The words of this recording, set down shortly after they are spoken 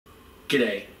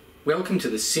G'day, welcome to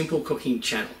the Simple Cooking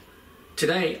channel.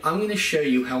 Today I'm going to show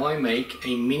you how I make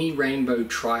a mini rainbow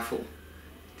trifle.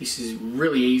 This is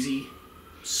really easy,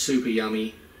 super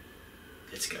yummy.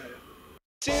 Let's go.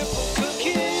 Simple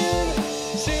cooking,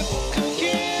 simple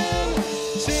cooking,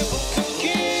 simple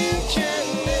cooking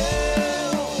channel.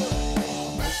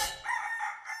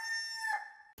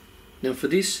 Now for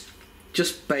this,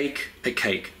 just bake a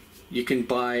cake. You can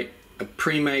buy a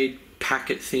pre-made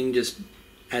packet thing, just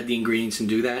add the ingredients and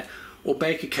do that, or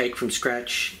bake a cake from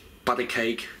scratch, butter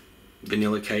cake,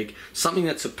 vanilla cake, something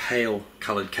that's a pale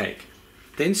colored cake.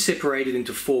 Then separate it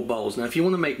into 4 bowls. Now if you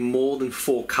want to make more than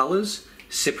 4 colors,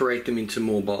 separate them into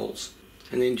more bowls.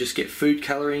 And then just get food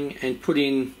coloring and put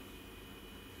in,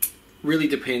 really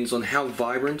depends on how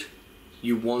vibrant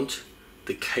you want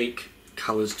the cake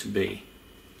colors to be.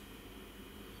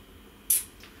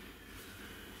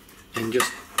 And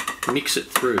just mix it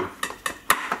through.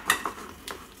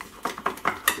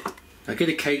 Now get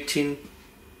a cake tin.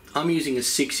 I'm using a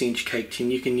 6-inch cake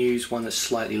tin. You can use one that's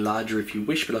slightly larger if you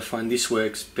wish, but I find this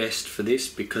works best for this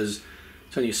because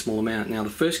it's only a small amount. Now the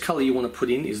first color you want to put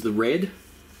in is the red.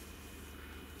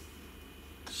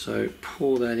 So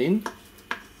pour that in.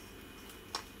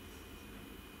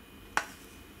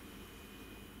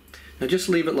 Now just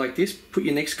leave it like this. Put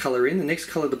your next color in. The next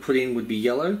color to put in would be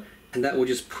yellow, and that will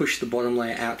just push the bottom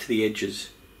layer out to the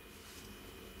edges.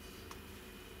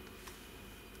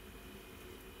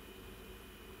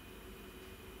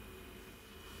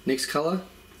 Next color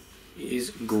is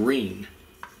green.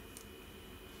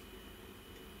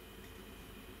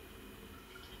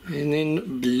 And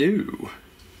then blue.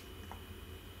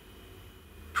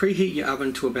 Preheat your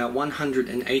oven to about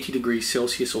 180 degrees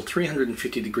Celsius or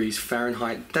 350 degrees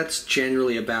Fahrenheit. That's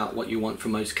generally about what you want for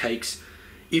most cakes.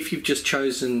 If you've just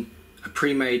chosen a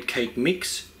pre-made cake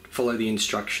mix, follow the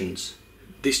instructions.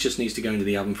 This just needs to go into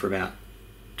the oven for about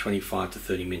 25 to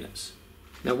 30 minutes.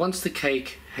 Now once the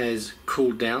cake has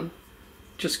cooled down,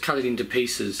 just cut it into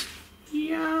pieces.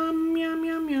 Yum, yum,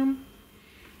 yum, yum.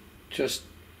 Just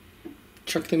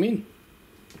chuck them in.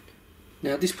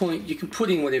 Now at this point you can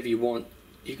put in whatever you want.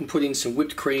 You can put in some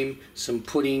whipped cream, some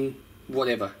pudding,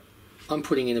 whatever. I'm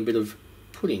putting in a bit of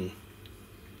pudding.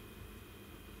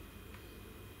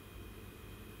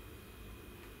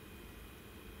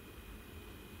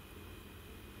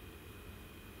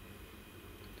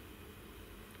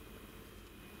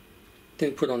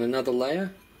 Then put on another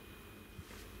layer.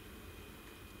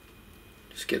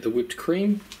 Just get the whipped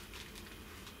cream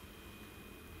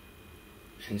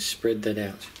and spread that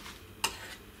out.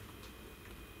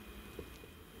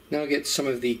 Now get some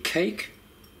of the cake,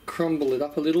 crumble it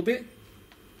up a little bit,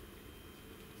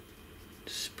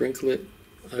 sprinkle it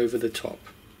over the top.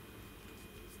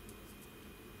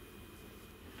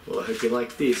 Well, I hope you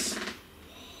like this.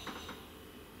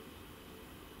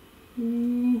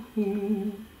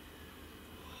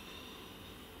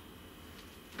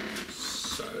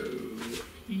 So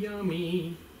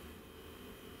yummy.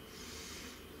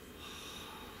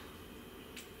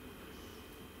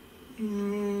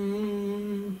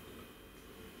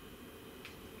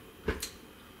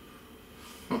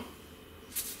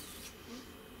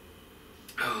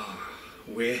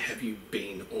 Where have you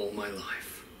been all my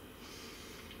life?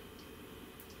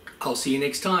 I'll see you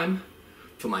next time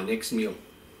for my next meal.